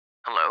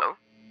Hello?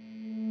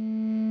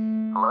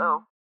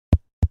 Hello?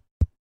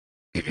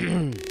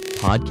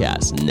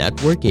 Podcast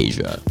Network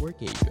Asia.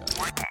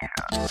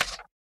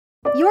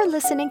 You're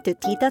listening to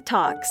Tita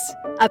Talks,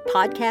 a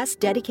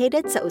podcast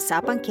dedicated sa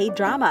usapang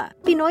K-drama,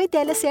 Pinoy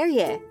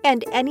teleserye,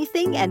 and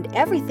anything and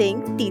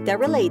everything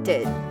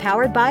Tita-related.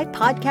 Powered by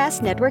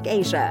Podcast Network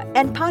Asia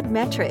and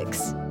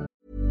Podmetrics.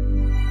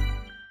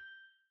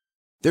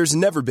 There's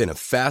never been a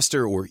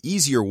faster or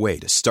easier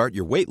way to start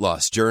your weight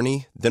loss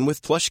journey than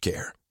with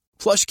PlushCare.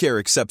 PlushCare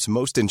accepts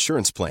most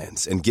insurance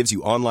plans and gives you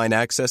online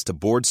access to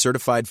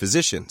board-certified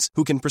physicians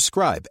who can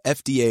prescribe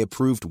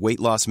FDA-approved weight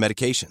loss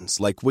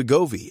medications like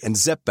Wegovy and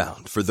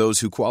Zepbound for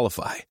those who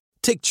qualify.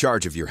 Take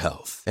charge of your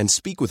health and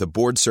speak with a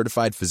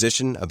board-certified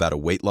physician about a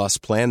weight loss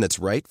plan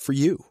that's right for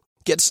you.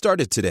 Get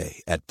started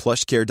today at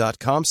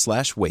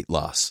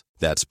plushcare.com/weightloss.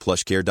 That's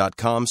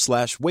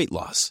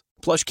plushcare.com/weightloss.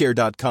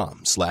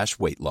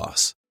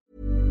 plushcare.com/weightloss.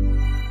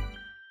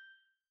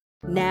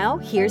 Now,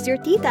 here's your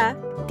tita,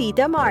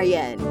 Tita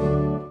Marian.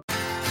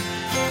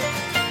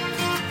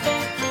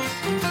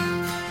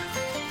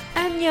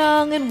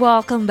 Annyeong and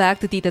welcome back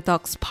to Tita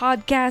Talks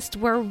podcast,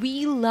 where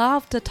we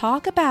love to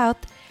talk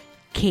about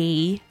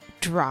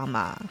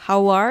K-drama.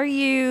 How are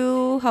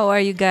you? How are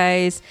you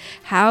guys?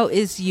 How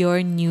is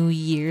your new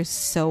year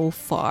so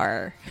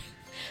far?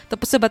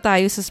 Tapos na ba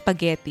tayo sa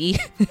spaghetti?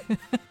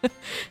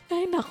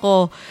 Ay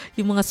nako,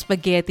 yung mga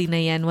spaghetti na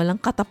yan,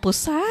 walang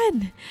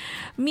katapusan.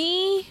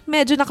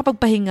 Medyo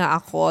nakapagpahinga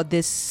ako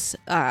this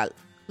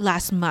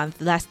last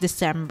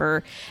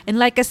December. And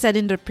like I said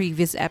in the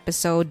previous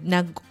episode,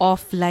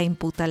 nag-offline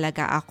po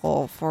talaga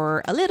ako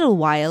for a little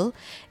while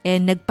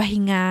and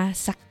nagpahinga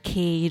sa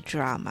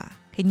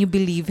K-drama. Can you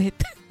believe it?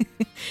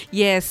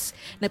 Yes,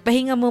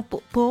 nagpahinga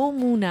po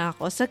muna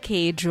ako sa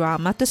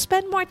K-drama to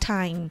spend more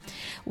time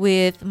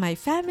with my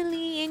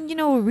family and,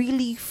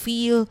 really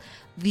feel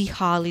the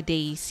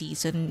holiday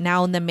season.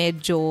 Now na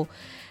medyo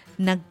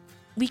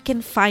we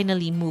can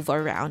finally move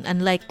around.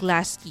 Unlike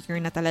last year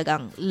na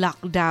talagang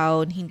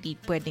lockdown, hindi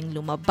pwedeng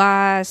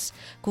lumabas.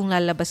 Kung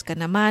lalabas ka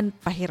naman,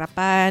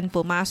 pahirapan,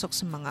 pumasok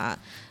sa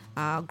mga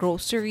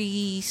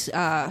groceries.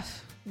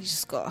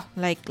 Diyos ko,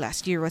 like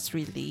last year was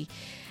really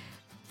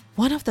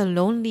one of the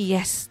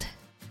loneliest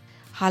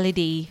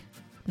holiday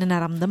na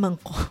naramdaman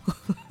ko.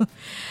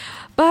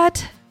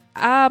 But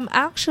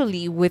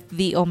actually, with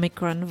the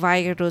Omicron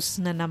virus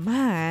na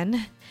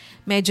naman,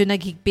 medyo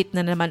naghigpit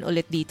na naman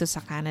ulit dito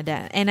sa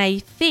Canada. And I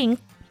think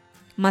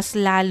mas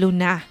lalo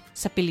na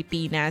sa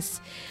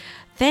Pilipinas,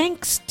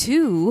 thanks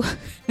to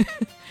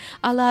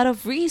a lot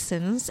of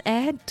reasons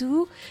and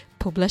to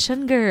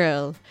Poblacion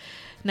Girl.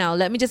 Now,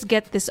 let me just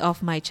get this off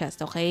my chest,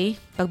 okay?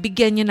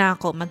 Pagbigyan nyo na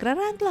ako,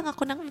 magrarant lang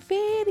ako ng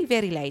very,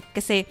 very light.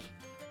 Kasi,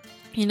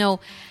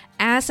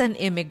 as an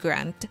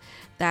immigrant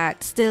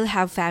that still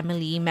have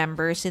family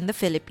members in the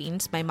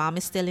Philippines, my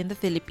mom is still in the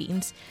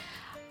Philippines,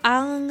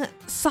 ang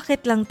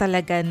sakit lang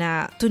talaga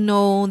na to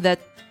know that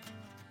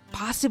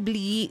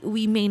possibly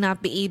we may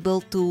not be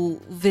able to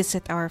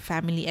visit our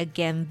family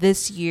again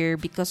this year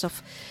because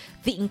of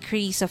the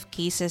increase of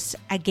cases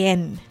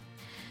again.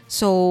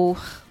 So,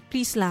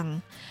 please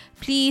lang.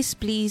 Please,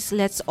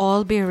 let's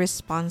all be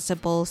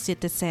responsible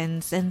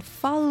citizens and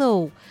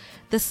follow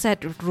the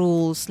set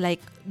rules like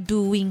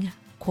doing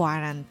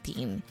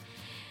quarantine.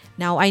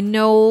 Now, I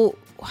know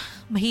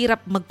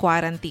mahirap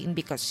mag-quarantine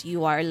because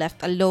you are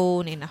left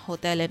alone in a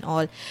hotel and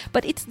all,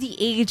 but it's the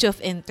age of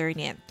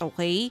internet,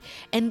 okay?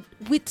 And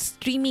with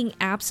streaming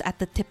apps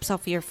at the tips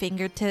of your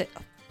fingertips,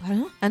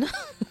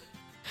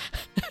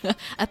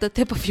 at the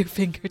tip of your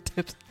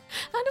fingertips.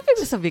 Ano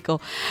pinagsasabi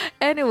ko?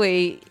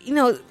 Anyway,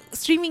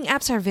 streaming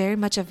apps are very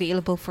much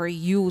available for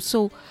you.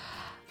 So,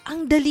 I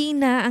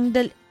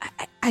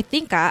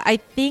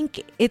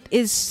think it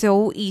is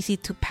so easy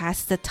to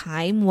pass the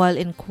time while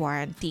in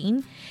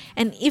quarantine.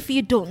 And if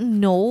you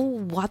don't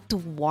know what to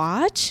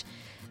watch,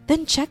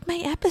 then check my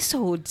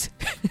episodes.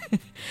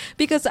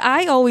 Because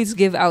I always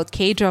give out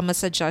K-drama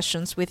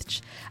suggestions,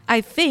 which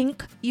I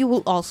think you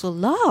will also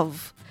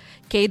love.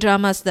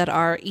 K-dramas that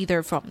are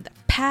either from the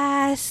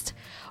past,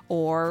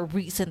 or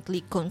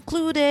recently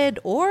concluded,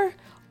 or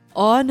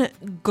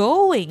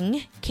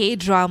ongoing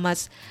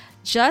K-dramas,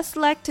 just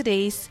like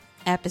today's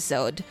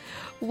episode.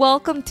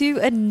 Welcome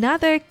to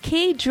another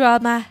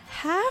K-drama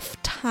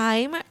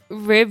halftime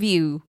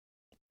review.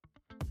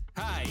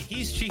 Hi,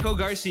 he's Chico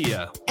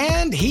Garcia.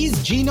 And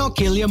he's Gino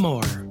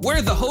Killiamore.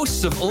 We're the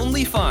hosts of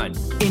Only Fun.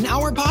 In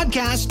our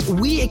podcast,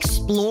 we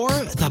explore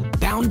the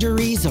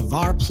boundaries of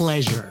our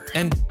pleasure.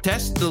 And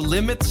test the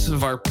limits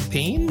of our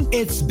pain?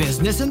 It's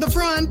business in the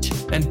front.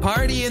 And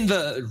party in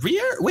the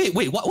rear? Wait,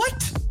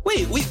 what?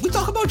 Wait, we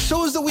talk about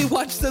shows that we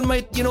watch that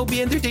might,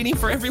 be entertaining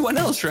for everyone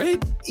else,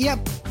 right?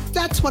 Yep,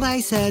 that's what I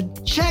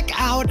said. Check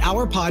out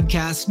our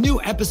podcast. New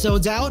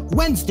episodes out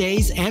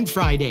Wednesdays and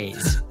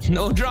Fridays.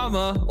 No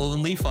drama,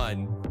 only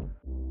fun.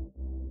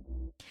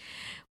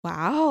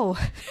 Wow.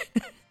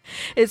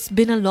 It's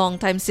been a long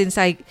time since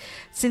I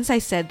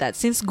said that,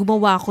 since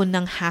gumawa ako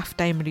ng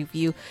halftime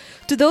review.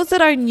 To those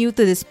that are new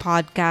to this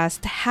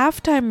podcast,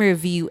 halftime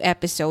review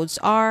episodes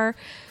are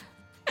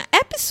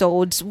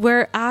episodes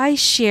where I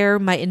share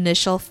my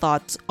initial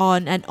thoughts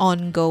on an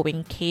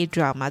ongoing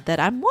K-drama that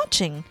I'm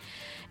watching.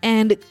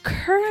 And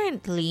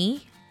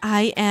currently,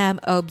 I am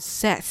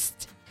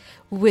obsessed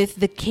with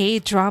the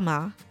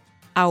K-drama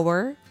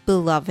Our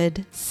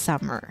Beloved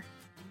Summer.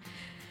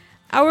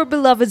 Our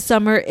Beloved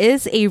Summer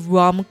is a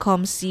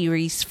rom-com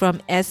series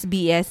from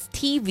SBS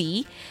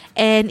TV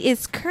and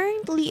is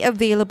currently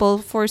available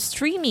for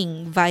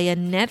streaming via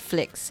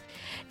Netflix.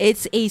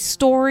 It's a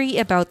story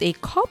about a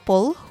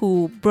couple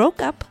who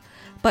broke up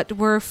but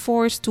were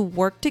forced to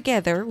work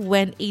together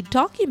when a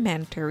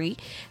documentary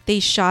they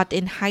shot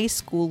in high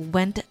school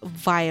went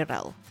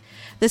viral.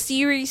 The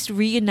series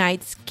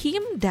reunites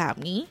Kim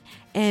Damni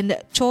and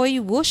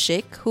Choi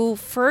Woo-shik, who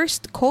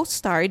first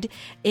co-starred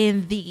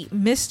in the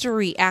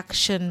mystery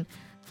action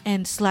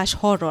and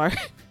 / horror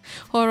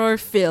horror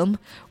film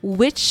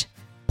Witch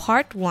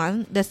Part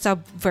 1, The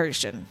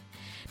Subversion.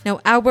 Now,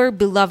 Our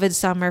Beloved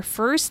Summer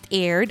first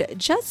aired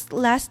just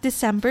last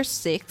December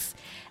 6th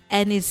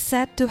and is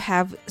set to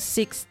have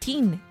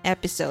 16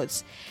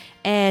 episodes.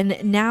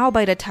 And now,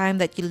 by the time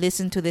that you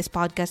listen to this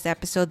podcast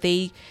episode,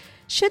 they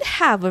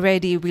should have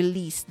already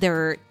released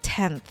their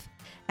 10th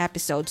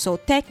episode. So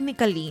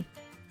technically,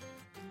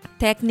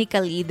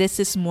 this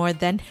is more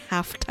than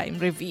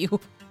halftime review.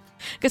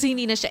 Kasi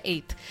hindi na siya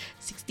 8.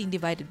 16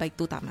 divided by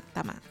 2. Tama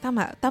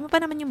pa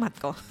naman yung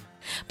math ko.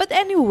 But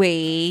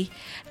anyway,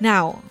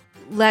 now,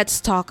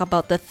 let's talk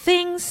about the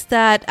things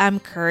that I'm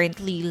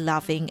currently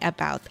loving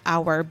about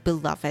Our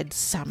Beloved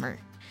Summer.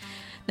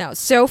 Now,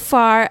 so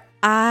far,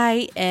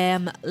 I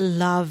am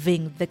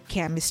loving the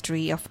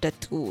chemistry of the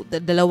two. The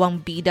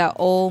dalawang bida,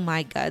 oh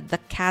my God. The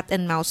cat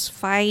and mouse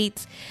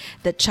fights,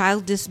 the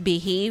childish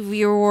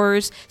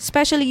behaviors,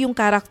 especially yung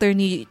character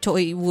ni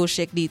Choi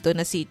Woo-shik dito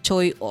na si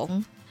Choi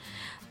Ong.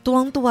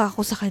 Tuwang-tuwa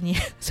ako sa kanya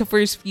sa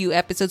first few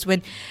episodes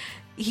when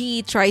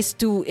he tries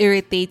to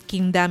irritate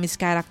Kim Dami's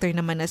character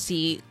naman na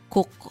si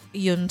Kook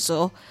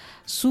Yun-so.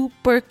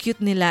 Super cute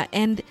nila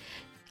and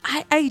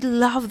I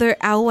love their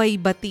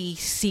away-bati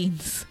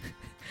scenes.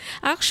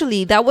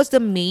 Actually, that was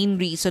the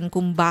main reason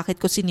kung bakit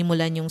ko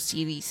sinimulan yung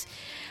series.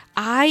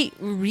 I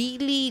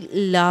really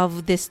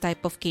love this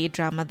type of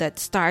K-drama that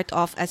start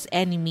off as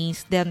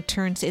enemies then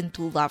turns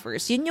into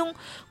lovers. Yun yung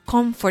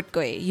comfort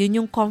ko eh.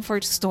 Yun yung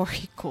comfort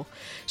story ko.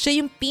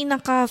 Siya yung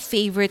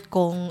pinaka-favorite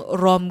kong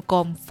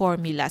rom-com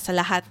formula sa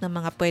lahat ng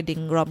mga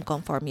pwedeng rom-com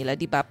formula.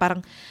 Diba?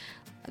 Parang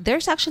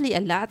there's actually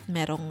a lot.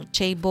 Merong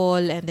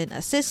chaebol and then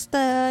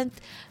assistant.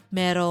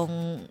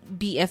 Merong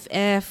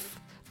BFF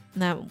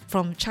na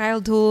from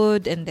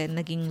childhood and then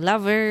naging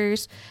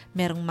lovers,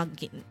 merong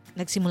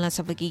nagsimula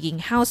sa pagiging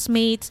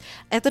housemates.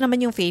 Ito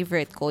naman yung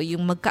favorite ko,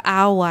 yung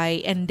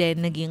magkaaway and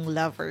then naging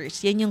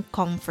lovers. Yan yung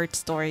comfort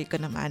story ko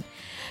naman.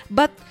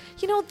 But,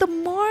 you know, the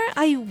more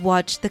I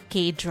watch the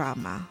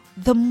K-drama,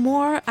 the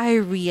more I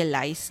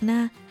realize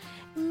na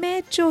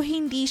medyo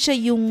hindi siya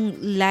yung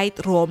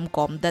light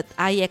rom-com that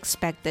I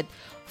expected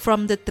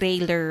from the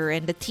trailer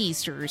and the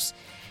teasers.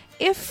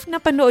 If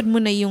napanood mo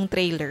yung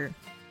trailer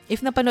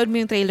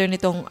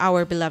nitong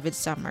Our Beloved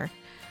Summer,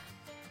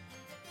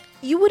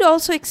 you would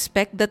also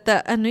expect that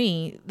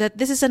that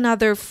this is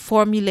another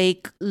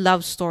formulaic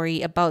love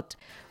story about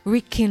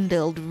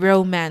rekindled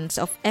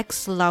romance of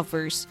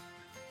ex-lovers.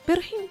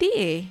 Pero hindi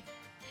eh.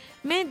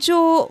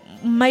 Medyo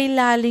may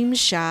lalim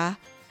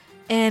siya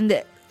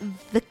and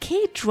the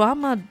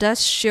K-drama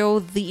does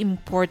show the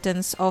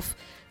importance of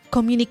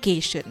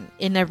communication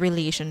in a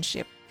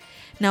relationship.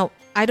 Now,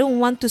 I don't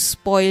want to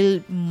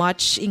spoil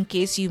much in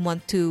case you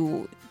want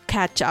to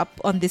catch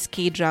up on this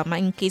K-drama,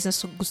 in case na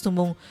gusto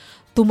mong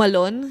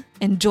tumalon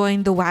and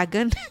join the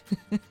wagon.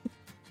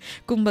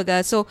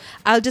 Kumbaga, so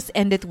I'll just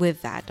end it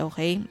with that,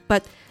 okay?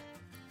 But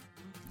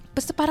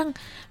basta parang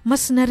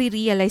mas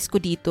nare-realize ko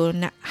dito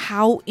na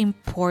how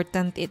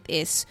important it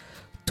is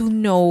to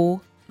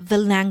know the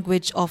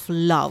language of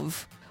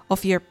love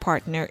of your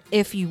partner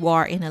if you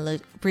are in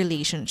a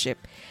relationship.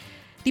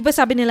 Diba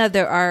sabi nila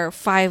there are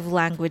 5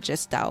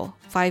 languages daw,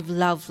 5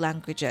 love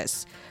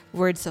languages.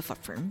 Words of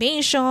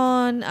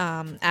affirmation,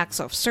 acts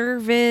of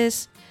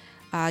service,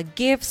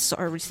 gifts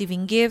or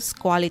receiving gifts,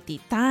 quality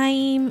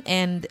time,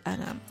 and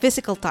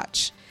physical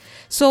touch.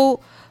 So,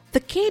 the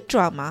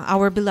K-drama,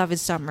 Our Beloved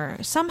Summer,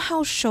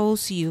 somehow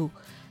shows you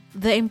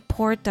the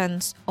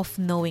importance of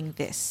knowing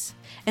this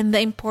and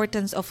the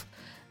importance of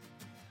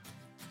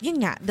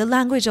the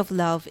language of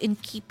love in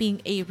keeping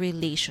a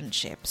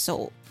relationship.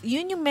 So,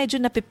 yun yung medyo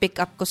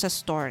napipick up ko sa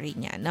story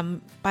niya. Na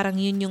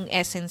parang yun yung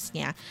essence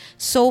niya.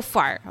 So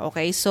far,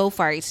 okay? So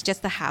far, it's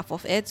just the half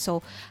of it. So,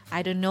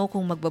 I don't know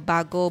kung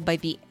magbabago by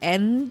the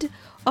end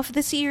of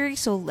the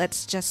series. So,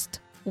 let's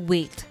just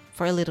wait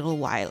for a little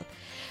while.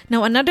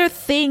 Now, another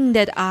thing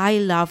that I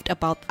loved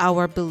about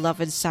Our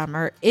Beloved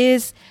Summer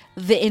is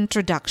the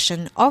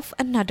introduction of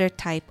another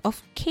type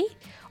of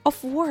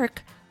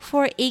work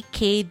for a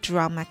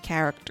K-drama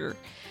character.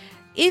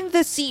 In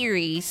the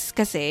series,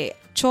 kasi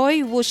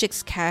Choi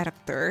Woo-shik's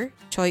character,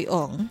 Choi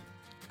Ong,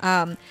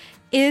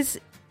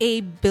 is a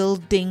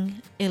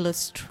building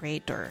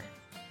illustrator.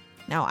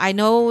 Now, I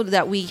know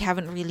that we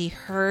haven't really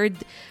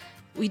heard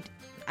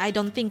I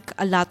don't think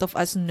a lot of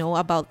us know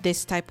about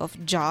this type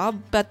of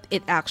job, but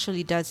it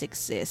actually does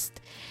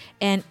exist.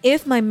 And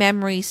if my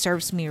memory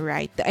serves me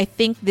right, I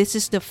think this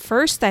is the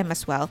first time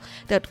as well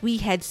that we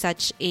had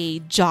such a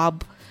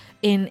job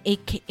in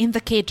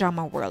the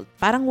K-drama world.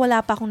 Parang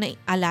wala pa akong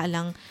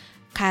naialalang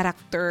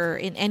character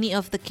in any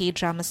of the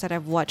K-dramas that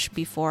I've watched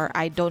before.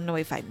 I don't know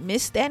if I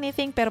missed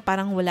anything, pero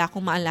parang wala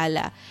akong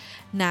maalala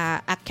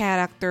na a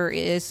character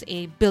is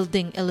a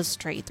building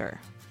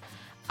illustrator.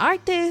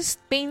 Artists,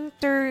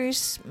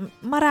 painters,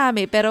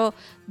 marami, pero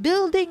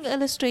building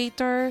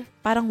illustrator,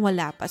 parang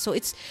wala pa. So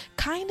it's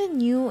kind of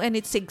new and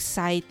it's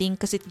exciting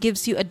because it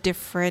gives you a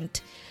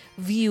different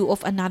view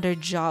of another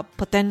job,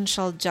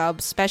 potential job,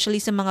 especially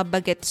sa mga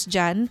bagets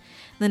dyan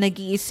na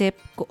nag-iisip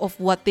of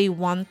what they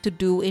want to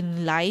do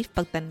in life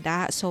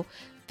pagtanda. So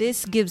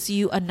this gives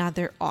you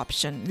another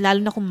option,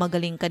 lalo na kung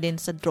magaling ka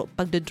din sa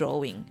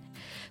pagdodrawing.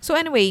 So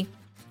anyway,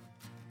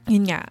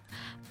 yun nga.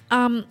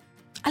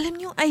 Alam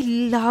nyo, I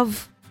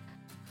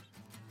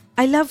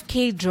love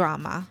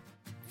K-drama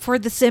for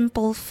the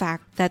simple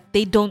fact that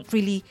they don't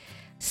really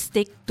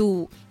stick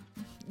to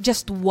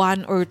just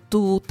one or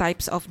two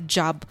types of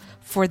job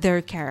for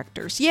their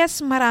characters. Yes,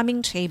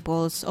 maraming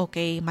chaebols,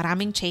 okay?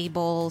 Maraming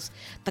chaebols,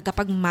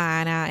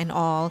 tagapagmana and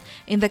all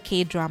in the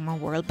K-drama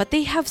world. But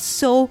they have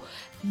so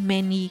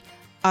many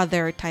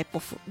other type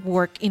of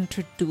work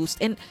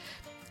introduced. And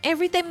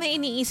every time na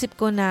iniisip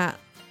ko na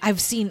I've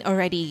seen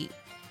already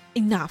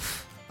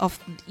enough of,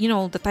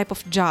 the type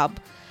of job,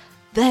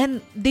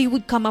 then they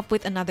would come up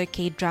with another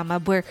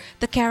K-drama where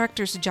the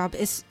character's job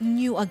is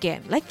new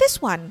again. Like this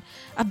one,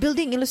 a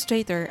building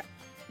illustrator.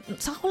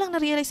 Saka ko lang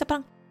na-realize na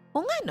parang,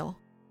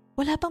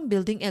 wala pang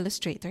building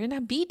illustrator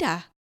na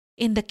bida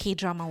in the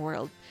K-drama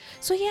world.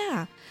 So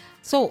yeah.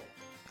 So,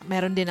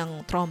 meron din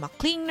ng trauma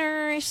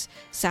cleaners,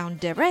 sound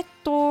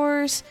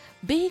directors,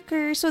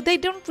 bakers. So they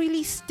don't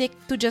really stick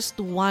to just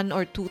one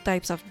or two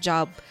types of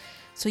job.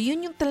 So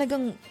yun yung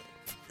talagang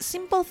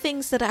simple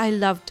things that I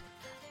loved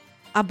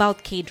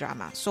about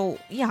K-drama. So,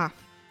 yeah.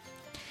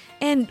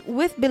 And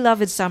with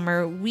Beloved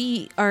Summer,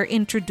 we are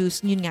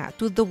introduced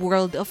to the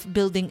world of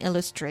building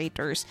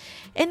illustrators.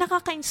 And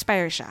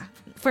nakaka-inspire siya.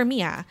 For me,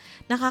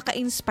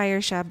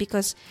 nakaka-inspire siya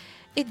because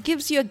it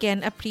gives you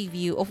again a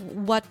preview of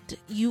what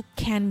you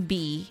can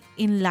be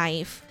in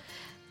life.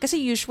 Kasi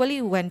usually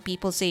when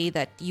people say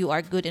that you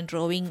are good in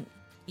drawing,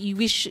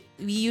 we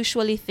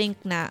usually think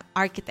na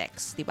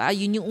architects, di ba?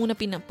 Yun yung una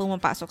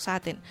pumapasok sa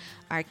atin.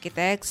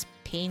 Architects,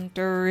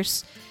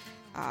 painters,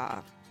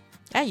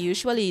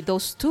 usually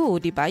those two,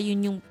 di ba?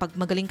 Yun yung pag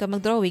magaling ka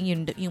mag-drawing,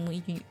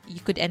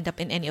 you could end up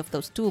in any of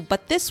those two.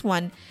 But this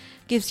one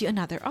gives you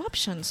another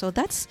option. So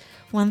that's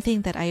one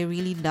thing that I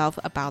really love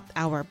about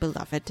our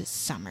Beloved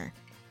Summer.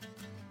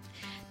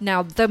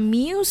 Now, the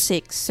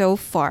music so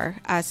far,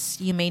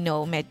 as you may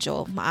know,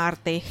 medyo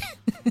maarte.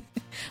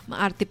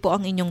 Maarte po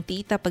ang inyong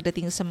tita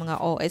pagdating sa mga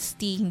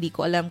OST. Hindi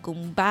ko alam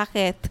kung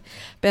bakit.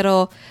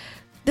 Pero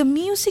the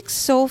music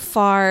so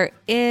far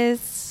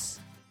is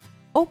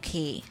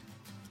okay.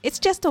 It's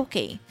just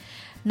okay.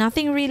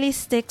 Nothing really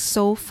sticks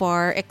so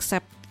far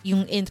except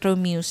yung intro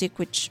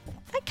music, which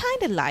I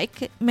kind of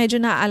like.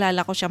 Medyo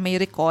naaalala ko siya, may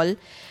recall.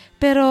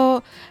 Pero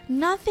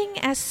nothing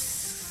as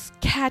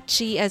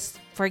catchy as,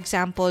 for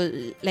example,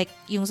 like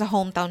yung sa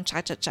Hometown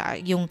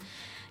Cha-Cha-Cha, yung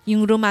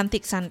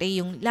Romantic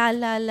Sunday, yung la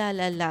la la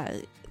la la.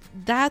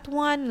 That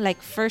one,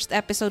 like first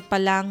episode pa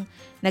lang,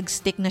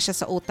 nag-stick na siya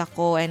sa utak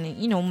ko and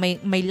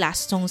may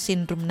last song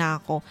syndrome na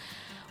ako.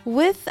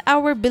 With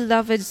our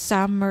Beloved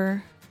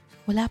Summer,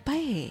 wala pa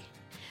eh.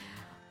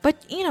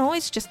 But,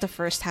 it's just the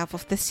first half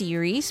of the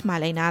series.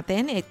 Malay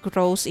natin, it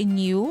grows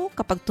in you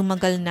kapag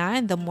tumagal na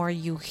and the more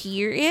you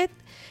hear it,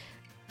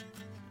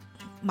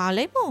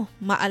 malay mo,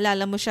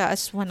 maalala mo siya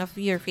as one of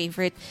your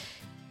favorite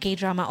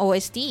K-drama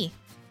OST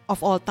of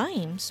all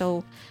time.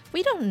 So,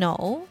 we don't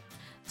know.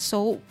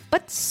 So,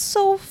 but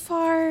so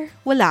far,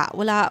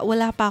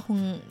 wala pa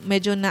akong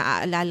medyo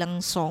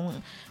naaalalang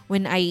song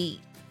when I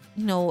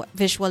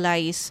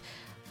visualize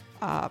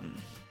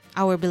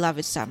our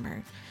Beloved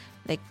Summer.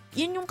 Like,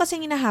 yun yung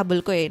kasing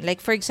hinahabol ko eh.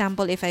 Like, for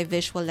example, if I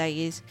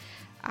visualize,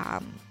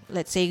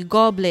 let's say,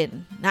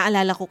 Goblin,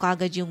 naalala ko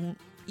kagad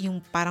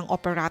yung parang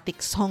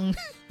operatic song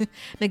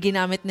na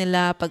ginamit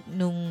nila pag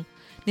nung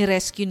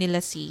ni-rescue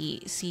nila si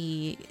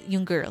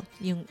yung girl.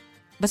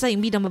 Basta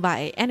yung bidang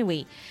babae.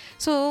 Anyway,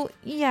 so,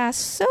 yeah,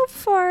 so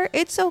far,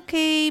 it's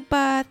okay,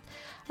 but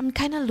I'm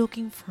kind of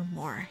looking for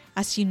more.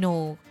 As you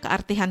know,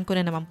 kaartehan ko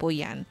na naman po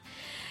yan.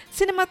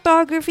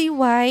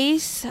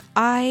 Cinematography-wise,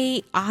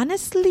 I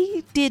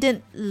honestly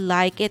didn't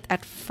like it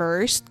at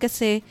first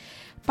kasi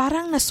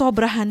parang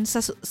nasobrahan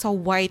sa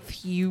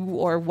white hue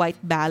or white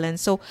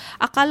balance. So,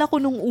 akala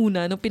ko nung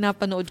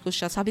pinapanood ko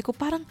siya, sabi ko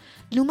parang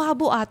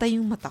lumabo ata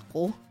yung mata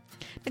ko.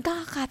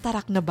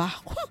 Nagkakatarak na ba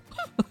ako?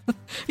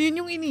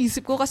 Yun yung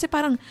iniisip ko kasi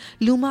parang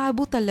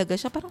lumabo talaga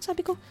siya. Parang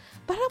sabi ko,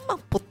 parang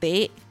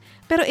maputi.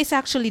 Pero it's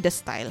actually the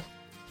style.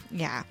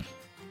 Yeah.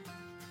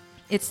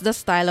 It's the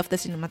style of the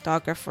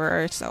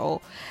cinematographer.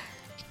 So,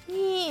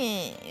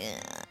 yeah.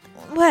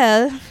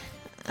 Well,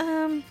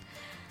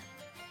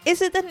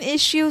 Is it an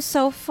issue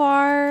so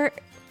far?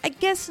 I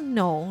guess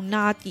no,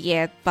 not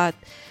yet. But,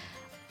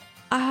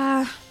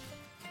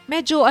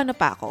 medyo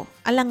pa ako.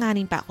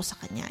 Alanganin pa ako sa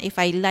kanya. If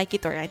I like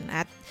it or I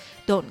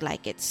don't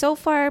like it. So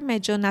far,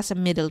 medyo nasa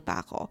middle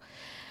pa ako.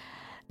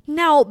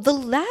 Now, the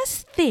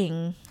last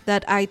thing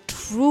that I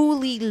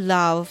truly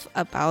love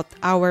about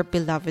Our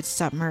Beloved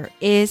Summer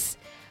is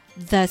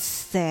the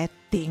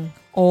setting.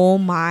 Oh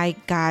my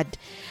God.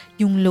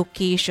 Yung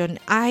location.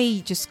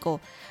 Ay, Diyos ko.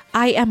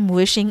 I am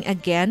wishing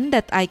again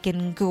that I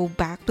can go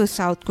back to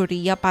South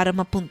Korea para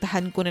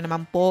mapuntahan ko na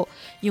naman po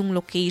yung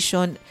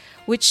location,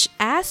 which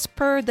as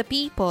per the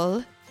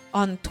people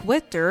on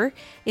Twitter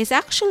is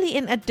actually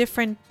in a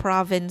different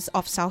province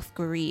of South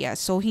Korea.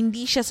 So,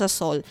 hindi siya sa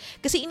Seoul.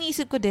 Kasi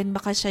iniisip ko din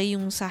baka siya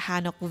yung sa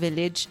Hanok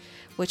Village,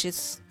 which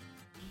is,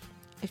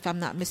 if I'm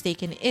not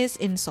mistaken, is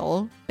in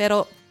Seoul.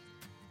 Pero,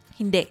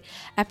 hindi.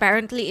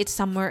 Apparently, it's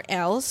somewhere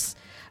else.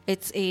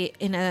 It's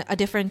in a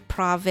different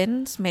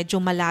province.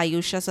 Medyo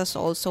malayo siya sa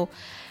Seoul. So,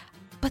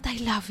 but I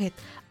love it.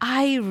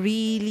 I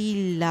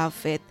really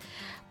love it.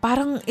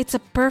 Parang it's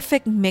a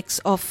perfect mix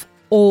of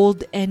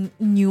old and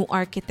new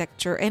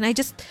architecture. And I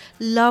just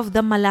love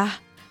the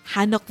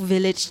Hanok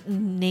Village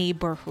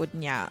neighborhood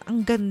niya.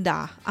 Ang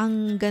ganda.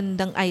 Ang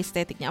gandang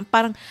aesthetic niya.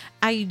 Parang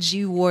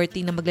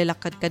IG-worthy na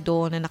maglalakad ka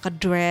doon na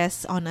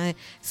nakadress on a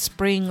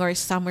spring or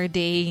summer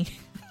day.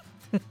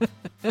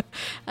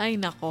 Ay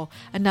nako,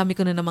 ang dami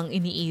ko na namang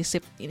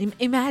iniisip.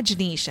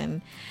 Imagination.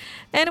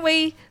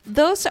 Anyway,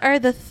 those are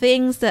the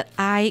things that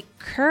I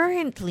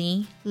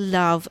currently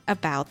love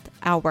about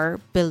Our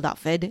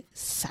Beloved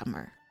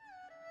Summer.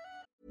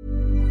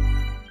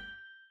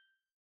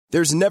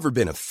 There's never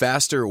been a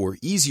faster or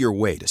easier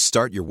way to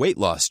start your weight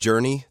loss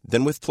journey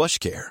than with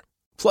PlushCare.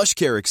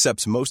 PlushCare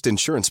accepts most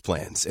insurance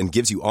plans and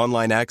gives you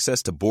online access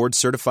to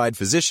board-certified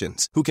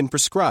physicians who can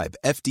prescribe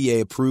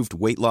FDA-approved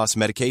weight loss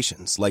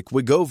medications like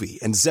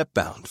Wegovy and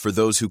Zepbound for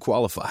those who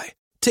qualify.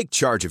 Take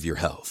charge of your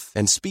health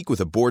and speak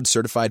with a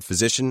board-certified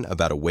physician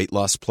about a weight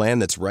loss plan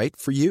that's right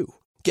for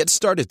you. Get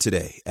started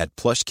today at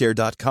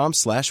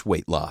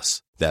plushcare.com/weightloss.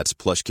 That's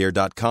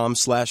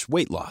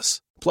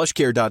plushcare.com/weightloss.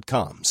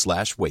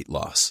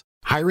 plushcare.com/weightloss.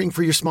 Hiring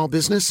for your small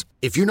business?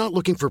 If you're not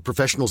looking for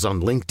professionals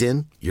on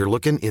LinkedIn, you're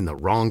looking in the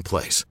wrong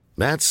place.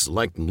 That's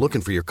like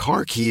looking for your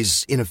car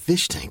keys in a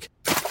fish tank.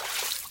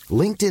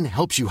 LinkedIn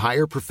helps you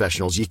hire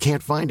professionals you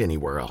can't find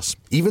anywhere else,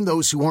 even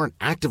those who aren't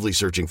actively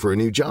searching for a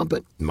new job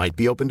but might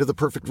be open to the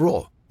perfect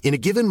role. In a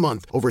given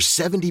month, over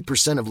 70%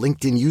 of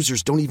LinkedIn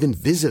users don't even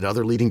visit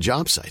other leading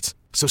job sites.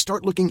 So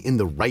start looking in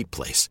the right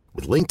place.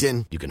 With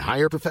LinkedIn, you can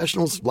hire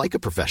professionals like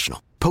a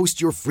professional. Post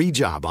your free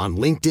job on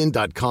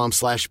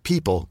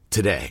linkedin.com/people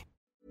today.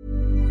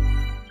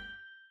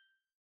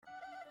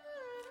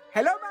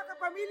 Hello mga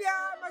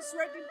kapamilya!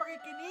 Maswerteng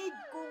pakikinig.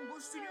 Kung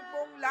gusto niyo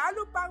pong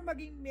lalo pang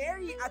maging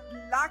merry at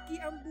lucky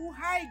ang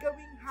buhay,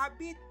 gawing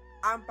habit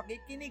ang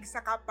pakikinig sa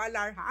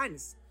Kapalar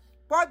Hans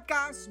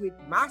podcast with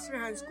Master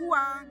Hans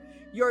Kua,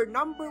 your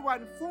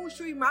 #1 feng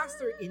shui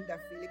master in the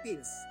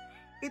Philippines.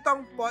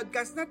 Itong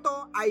podcast na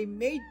to ay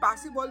made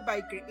possible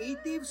by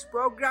Creatives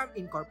Program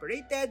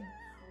Incorporated,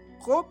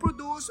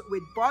 co-produced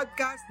with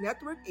Podcast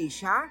Network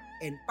Asia,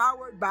 and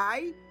powered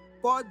by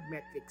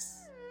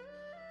Podmetrics.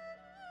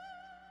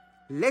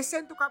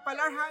 Listen to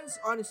Kapalar Hans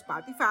on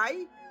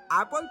Spotify,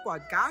 Apple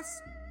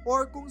Podcasts,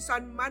 or kung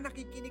saan man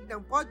nakikinig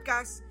ng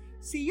podcast.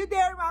 See you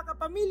there mga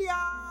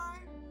kapamilya!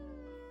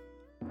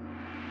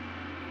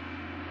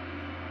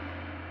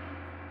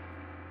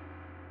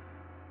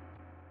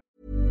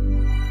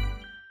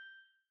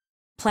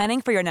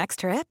 Planning for your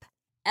next trip?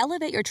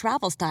 Elevate your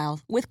travel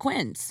style with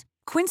Quince.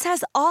 Quince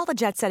has all the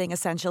jet-setting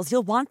essentials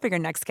you'll want for your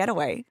next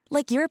getaway,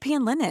 like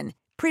European linen,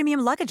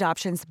 premium luggage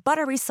options,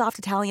 buttery soft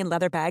Italian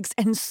leather bags,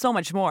 and so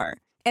much more.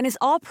 And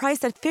is all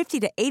priced at 50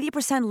 to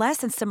 80%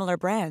 less than similar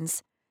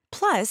brands.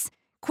 Plus,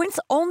 Quince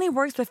only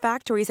works with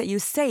factories that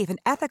use safe and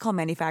ethical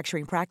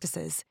manufacturing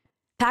practices.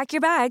 Pack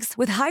your bags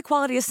with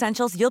high-quality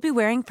essentials you'll be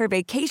wearing for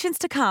vacations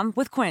to come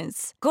with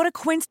Quince. Go to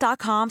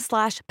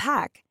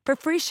quince.com/pack for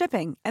free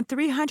shipping and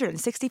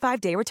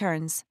 365-day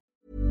returns.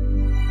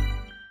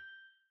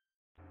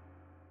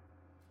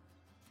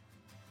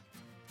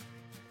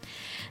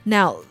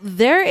 Now,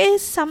 there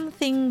is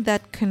something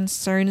that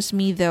concerns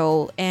me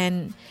though,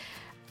 and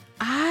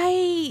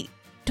I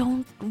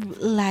don't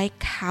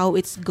like how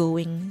it's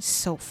going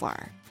so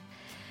far.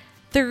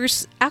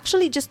 There's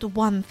actually just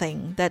one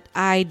thing that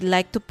I'd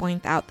like to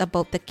point out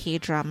about the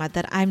K-drama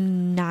that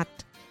I'm not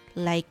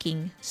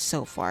liking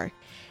so far.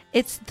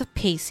 It's the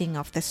pacing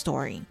of the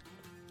story.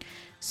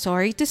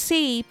 Sorry to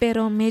say,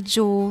 pero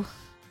medyo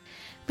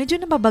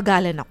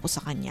nababagalan ako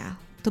sa kanya,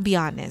 to be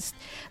honest.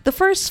 The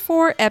first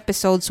 4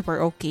 episodes were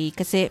okay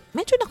kasi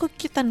medyo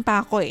nakukitan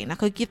pa ako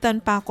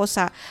Nakukitan pa ako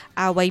sa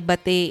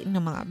away-bate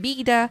ng mga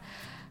bida.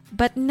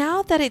 But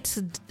now that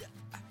it's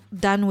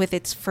done with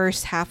its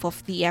first half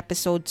of the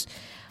episodes,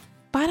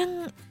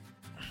 parang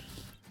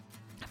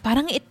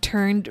it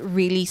turned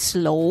really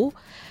slow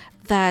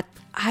that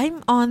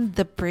I'm on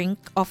the brink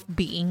of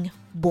being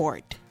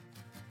bored.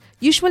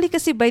 Usually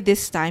kasi by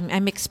this time,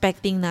 I'm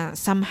expecting na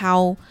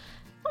somehow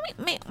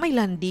may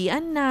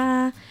landian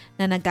na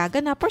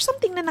nagaganap or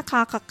something na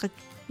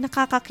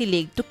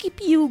nakakakilig to keep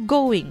you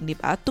going, di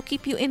ba? To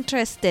keep you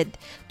interested,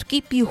 to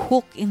keep you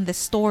hooked in the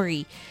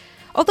story.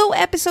 Although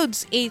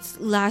episodes 8's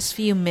last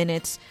few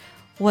minutes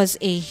was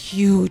a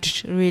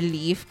huge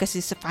relief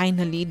kasi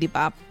finally, di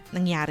ba,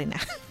 nangyari na.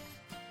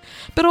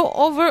 Pero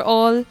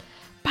overall,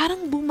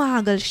 parang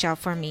bumagal siya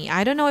for me.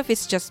 I don't know if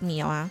it's just me,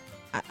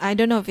 I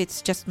don't know if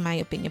it's just my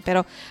opinion,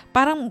 pero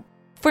parang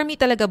for me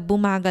talaga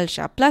bumagal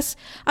siya. Plus,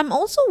 I'm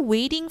also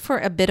waiting for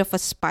a bit of a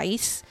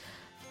spice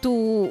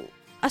to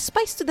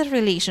the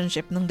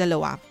relationship ng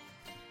dalawa.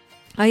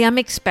 I am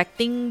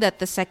expecting that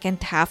the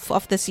second half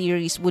of the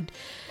series would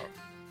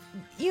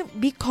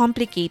be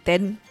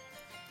complicated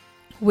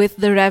with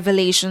the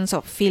revelations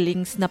of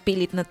feelings na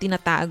pilit na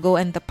tinatago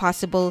and the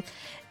possible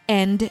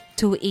end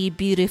to a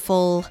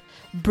beautiful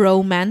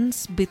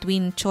bromance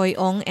between Choi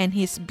Ong and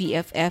his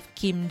BFF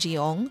Kim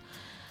Ji-young.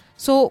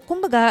 So,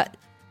 kumbaga,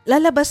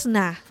 lalabas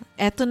na.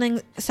 Eto na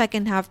yung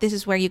second half. This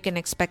is where you can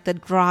expect the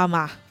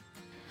drama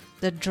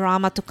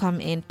to come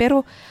in.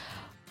 Pero,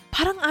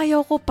 parang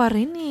ayaw ko pa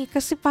rin eh.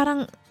 Kasi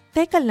parang,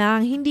 teka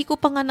lang, hindi ko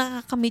pa nga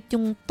nakakamit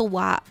yung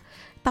tuwa.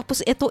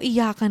 Tapos, eto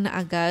iyakan na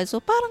agad. So,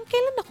 parang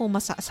kailan ako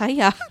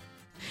masasaya?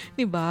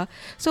 Diba?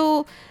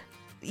 So,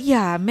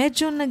 yeah,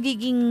 medyo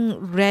nagiging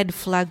red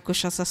flag ko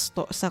siya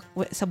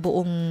sa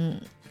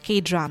buong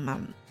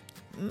K-drama.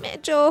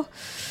 Medyo,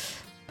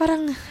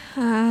 parang,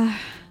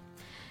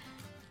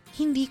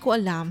 hindi ko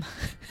alam.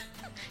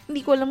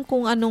 Hindi ko alam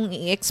kung anong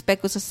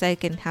i-expect ko sa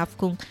second half.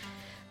 Kung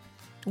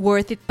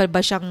worth it pa ba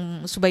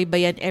siyang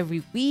subaybayan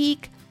every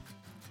week?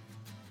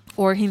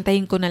 Or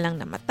hintayin ko na lang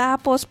na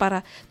matapos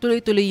para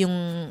tuloy-tuloy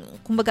yung,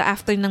 kumbaga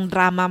after ng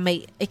drama,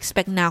 may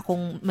expect na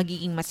akong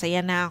magiging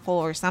masaya na ako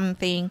or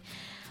something.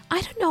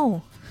 I don't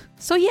know.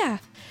 So yeah,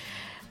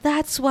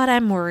 that's what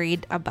I'm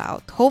worried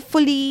about.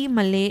 Hopefully,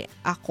 mali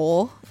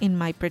ako in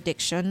my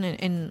prediction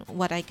and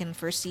what I can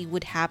foresee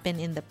would happen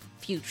in the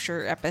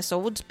future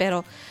episodes.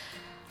 Pero,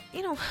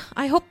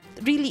 I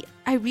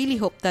really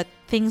hope that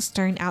things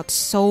turn out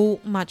so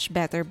much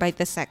better by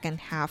the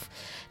second half.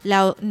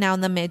 Now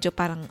na medyo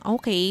parang,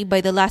 okay,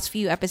 by the last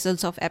few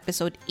episodes of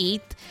episode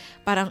 8,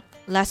 parang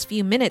last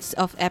few minutes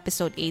of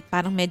episode 8,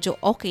 parang medyo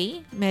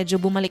okay, medyo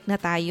bumalik na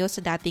tayo sa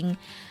dating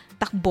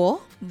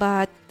takbo.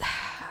 But,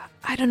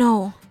 I don't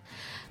know.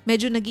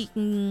 Medyo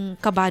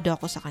naging kabado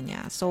ako sa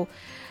kanya. So,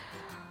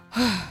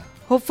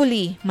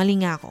 hopefully,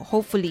 mali nga ako.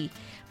 Hopefully,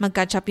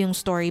 mag-catch up yung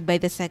story by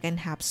the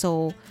second half.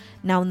 So,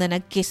 now na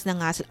nag-kiss na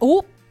nga sila.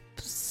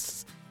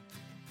 Oops!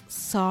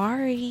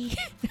 Sorry.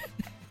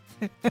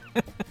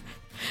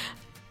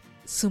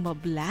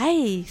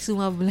 Sumablay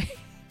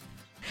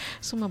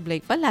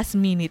pa. Last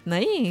minute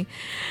na eh.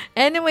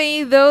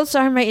 Anyway, those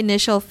are my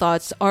initial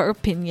thoughts or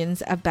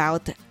opinions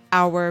about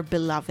our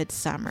beloved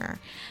summer.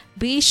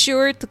 Be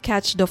sure to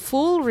catch the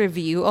full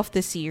review of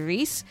the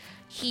series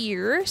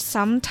here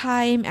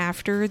sometime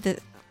after the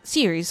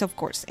series, of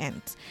course,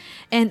 ends.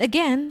 And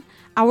again,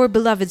 our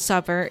beloved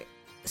summer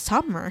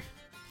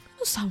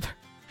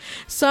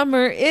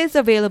is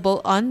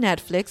available on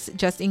Netflix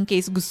just in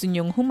case gusto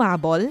nyong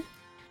humabol.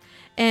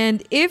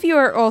 And if you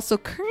are also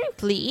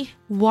currently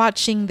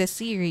watching the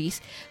series,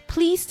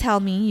 please tell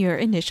me your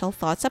initial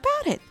thoughts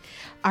about it.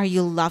 Are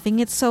you loving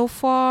it so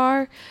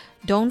far?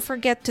 Don't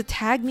forget to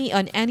tag me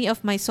on any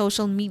of my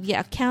social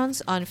media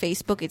accounts. On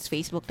Facebook, it's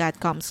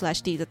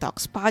facebook.com/Tita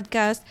Talks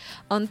Podcast.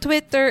 On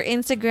Twitter,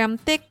 Instagram,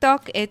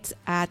 TikTok, it's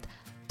at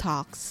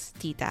Talks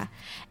Tita.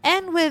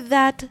 And with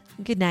that,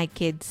 good night,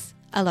 kids.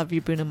 I love you,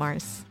 Bruno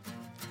Mars.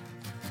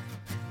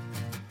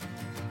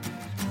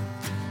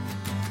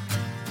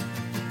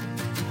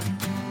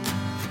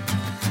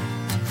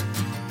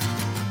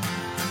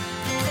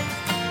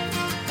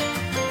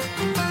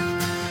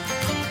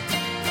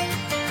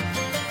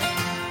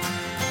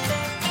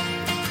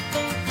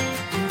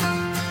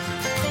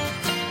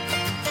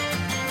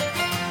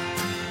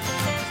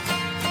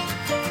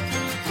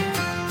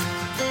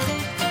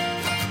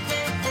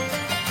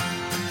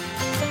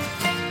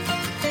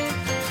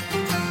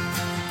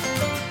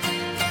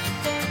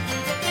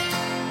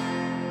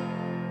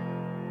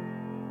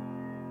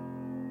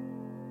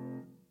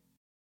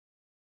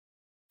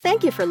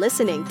 Thank you for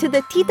listening to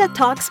the Tita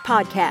Talks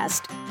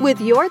podcast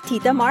with your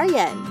Tita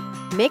Marian.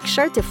 Make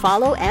sure to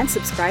follow and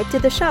subscribe to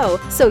the show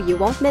so you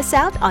won't miss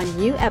out on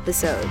new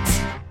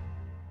episodes.